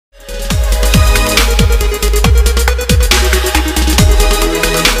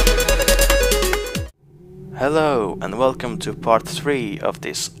and welcome to part 3 of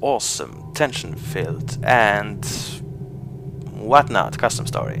this awesome, tension-filled and whatnot custom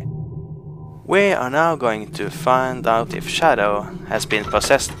story. We are now going to find out if Shadow has been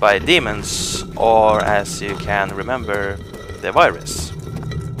possessed by demons, or as you can remember, the virus.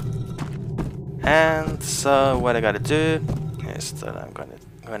 And so what I gotta do is that I'm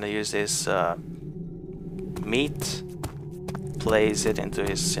gonna use this meat, place it into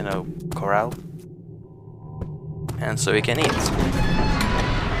his, corral, and so he can eat.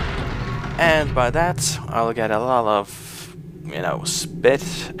 And by that, I'll get a lot of, spit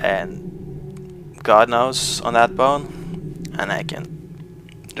and God knows on that bone, and I can,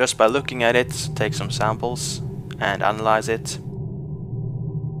 just by looking at it, take some samples and analyze it.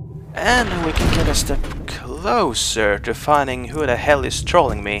 And we can get a step closer to finding who the hell is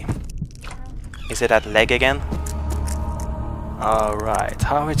trolling me. Is it that leg again? Alright,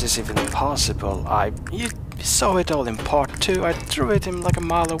 how is this even possible? You saw it all in part 2. I threw it in like a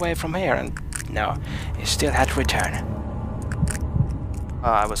mile away from here, and no, it still had to return.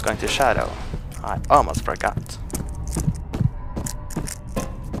 I was going to Shadow. I almost forgot.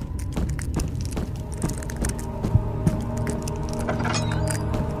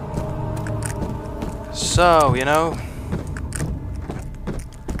 So,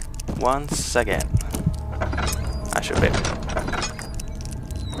 once again, I should be.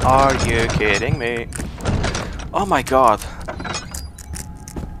 Are you kidding me? Oh my god.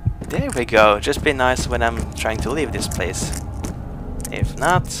 There we go. Just be nice when I'm trying to leave this place. If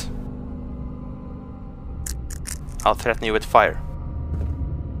not, I'll threaten you with fire.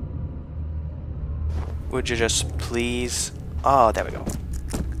 Would you just please... Oh, there we go.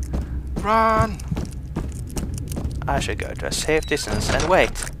 Run! I should go to a safe distance and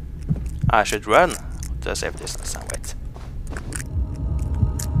wait. I should run to a safe distance and wait.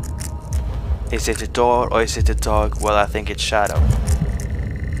 Is it a door or is it a dog? Well, I think it's Shadow.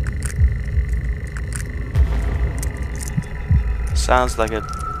 Sounds like a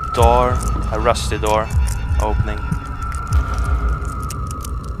door, a rusty door opening.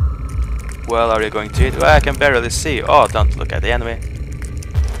 Well, are you going to eat? Well, I can barely see. Oh, don't look at the enemy.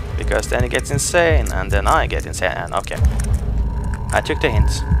 Because then he gets insane, and then I get insane, and okay. I took the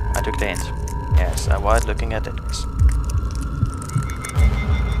hint. Yes, I was looking at it.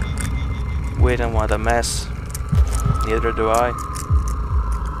 We don't want a mess. Neither do I.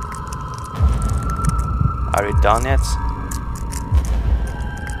 Are you done yet?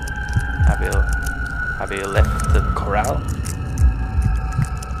 Have you left the corral?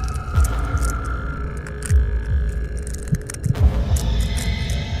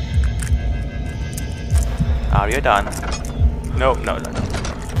 Are you done? No.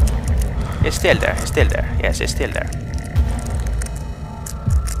 It's still there. Yes, it's still there.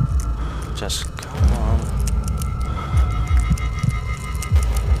 Just come on.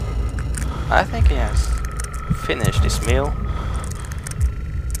 I think he has finished this meal.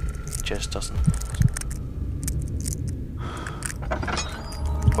 Just doesn't.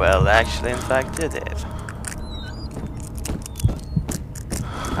 Well, actually, in fact, he did.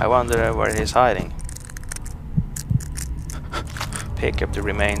 I wonder where he's hiding. Pick up the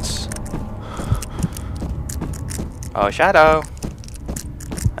remains. Oh, Shadow!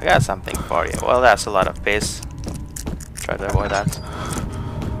 I got something for you. Well, that's a lot of piss. Try to avoid that.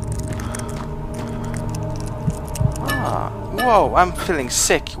 Ah, whoa, I'm feeling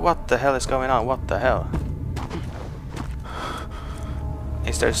sick. What the hell is going on? What the hell?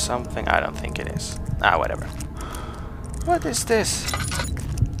 Is there something? I don't think it is. Ah, whatever. What is this?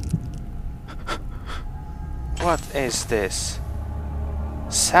 What is this?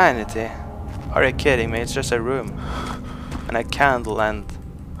 Sanity? Are you kidding me? It's just a room. And a candle and...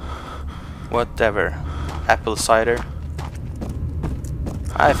 whatever. Apple cider.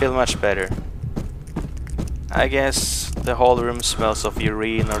 I feel much better. I guess the whole room smells of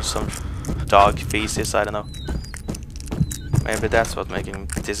urine or some dog feces, I don't know. Maybe that's what's making me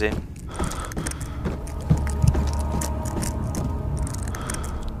dizzy.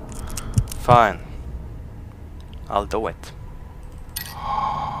 Fine. I'll do it.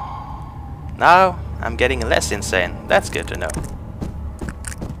 Now I'm getting less insane. That's good to know.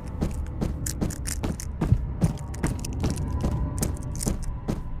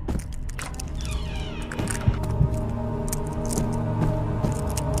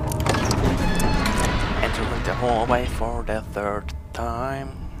 Entering the hallway for the 3rd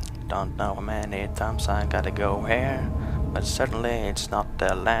time. Don't know how many times I gotta go here, but certainly it's not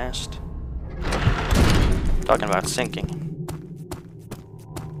the last. Talking about sinking.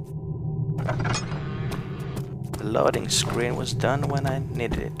 The loading screen was done when I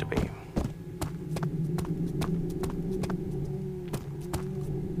needed it to be.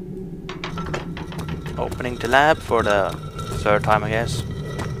 Opening the lab for the third time, I guess.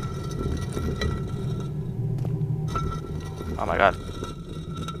 Oh my god.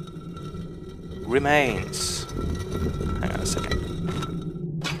 Remains. Hang on a second.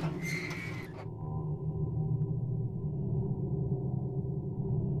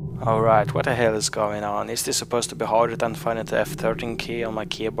 Alright, what the hell is going on? Is this supposed to be harder than finding the F13 key on my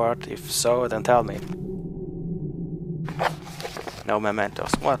keyboard? If so, then tell me. No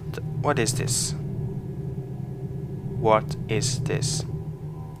mementos. What is this? What is this?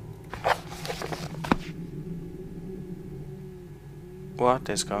 What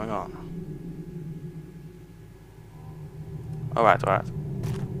is going on? Alright.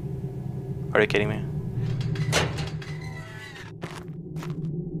 Are you kidding me?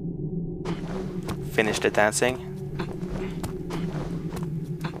 Finish the dancing.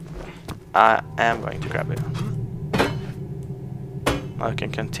 I am going to grab it. I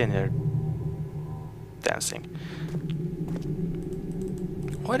can continue dancing.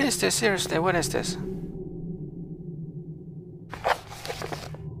 What is this? Seriously, what is this?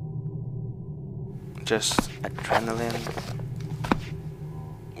 Just adrenaline.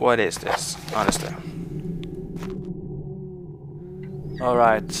 What is this, honestly?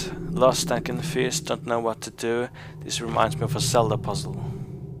 Alright, lost and confused, don't know what to do. This reminds me of a Zelda puzzle.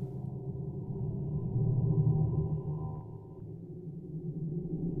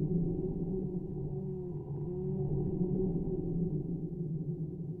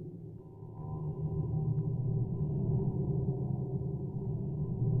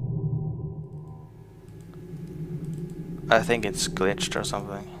 I think it's glitched or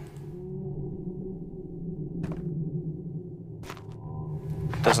something.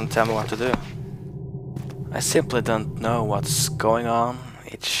 Doesn't tell me what to do. I simply don't know what's going on.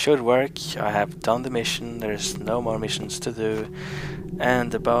 It should work. I have done the mission. There's no more missions to do.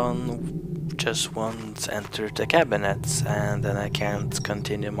 And the bone just won't enter the cabinet. And then I can't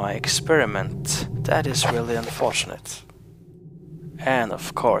continue my experiment. That is really unfortunate. And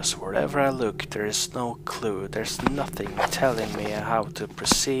of course, wherever I look, there is no clue, there's nothing telling me how to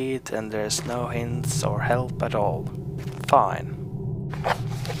proceed, and there's no hints or help at all. Fine.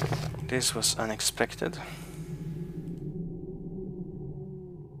 This was unexpected.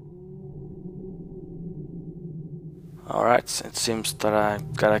 Alright, it seems that I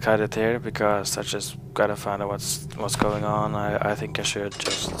gotta cut it here because I just gotta find out what's going on. I think I should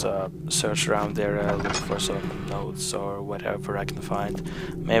just search around there, look for some notes or whatever I can find.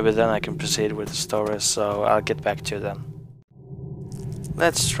 Maybe then I can proceed with the story, so I'll get back to you then.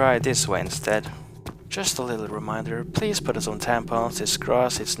 Let's try this way instead. Just a little reminder, please put us on tampons, it's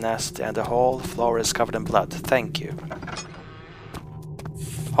grass, it's nasty, and the whole floor is covered in blood. Thank you.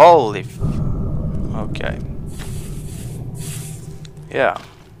 Holy okay. Yeah,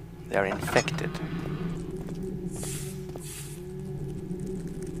 they are infected.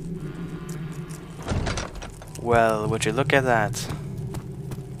 Well, would you look at that?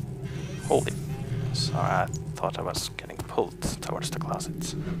 Holy. Sorry, I thought I was getting pulled towards the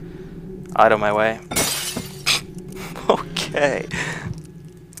closet. Out of my way. Okay.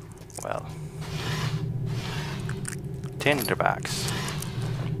 Well. Tinderbox.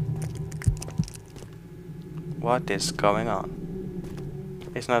 What is going on?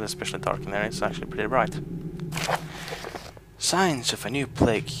 It's not especially dark in there, it's actually pretty bright. Signs of a new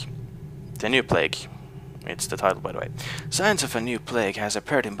plague. The new plague. It's the title, by the way. Signs of a new plague has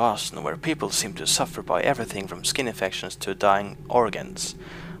appeared in Boston, where people seem to suffer by everything from skin infections to dying organs.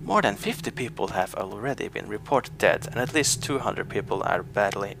 More than 50 people have already been reported dead, and at least 200 people are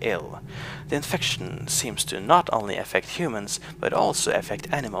badly ill. The infection seems to not only affect humans, but also affect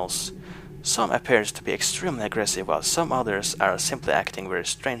animals. Some appears to be extremely aggressive, while some others are simply acting very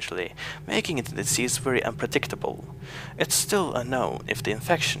strangely, making the disease very unpredictable. It's still unknown if the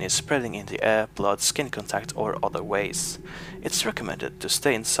infection is spreading in the air, blood, skin contact, or other ways. It's recommended to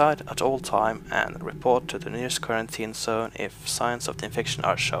stay inside at all time and report to the nearest quarantine zone if signs of the infection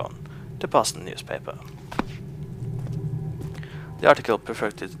are shown. The Boston newspaper. The article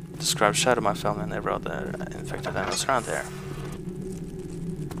perfectly describes Shadow, my family, and every other infected animals around there.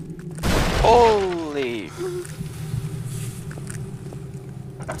 Holy!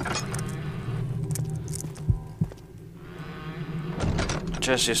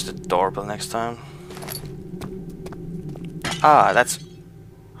 Just use the doorbell next time. Ah, that's...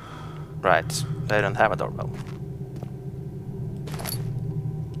 Right, they don't have a doorbell.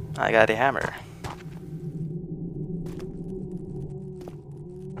 I got a hammer.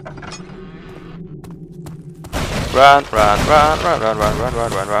 Run, run, run, run, run, run, run,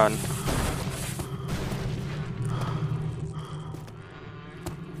 run, run, run.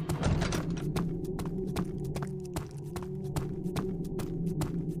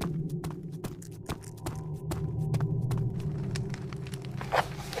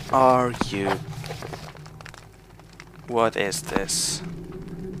 Are you... What is this?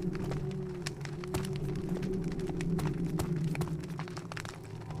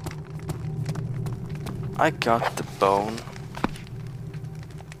 I got the bone.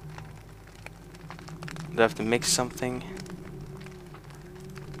 Do I have to mix something?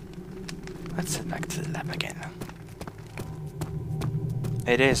 Let's head back to the lab again.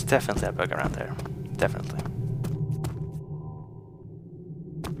 It is definitely a bug around there. Definitely.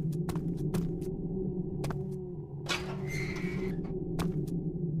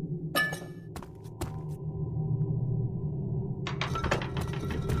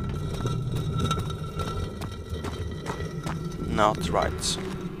 Not right.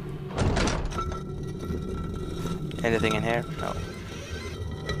 Anything in here? No.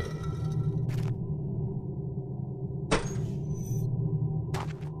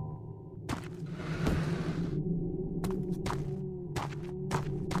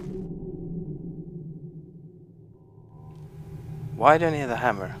 Why do I need a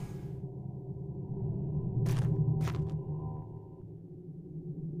hammer?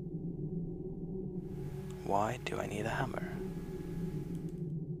 Why do I need a hammer?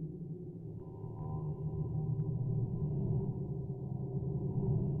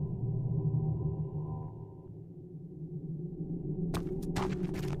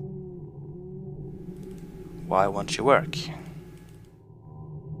 Why won't you work?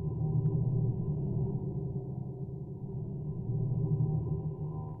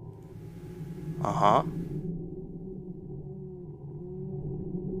 Uh-huh.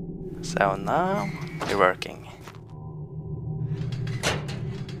 So now you're working.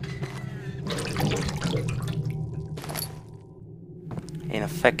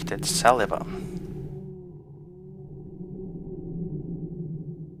 Infected saliva.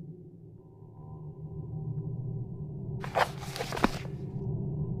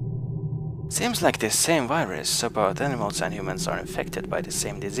 Seems like the same virus, so both animals and humans are infected by the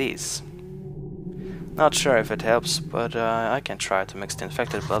same disease. Not sure if it helps, but I can try to mix the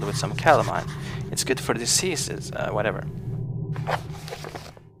infected blood with some calamine. It's good for diseases, whatever.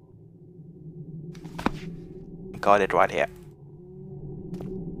 Got it right here.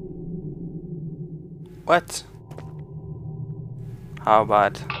 What? How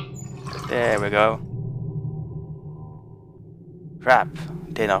about... There we go. Crap,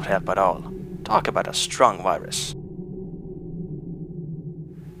 did not help at all. Talk about a strong virus.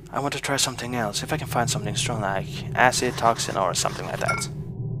 I want to try something else, if I can find something strong like acid, toxin or something like that.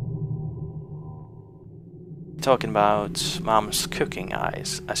 Talking about mom's cooking, I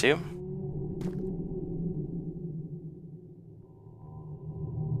assume.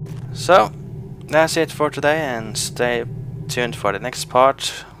 So, that's it for today, and stay tuned for the next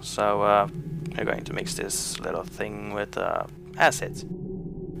part. So, we're going to mix this little thing with acid.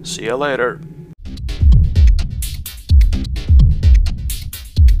 See you later.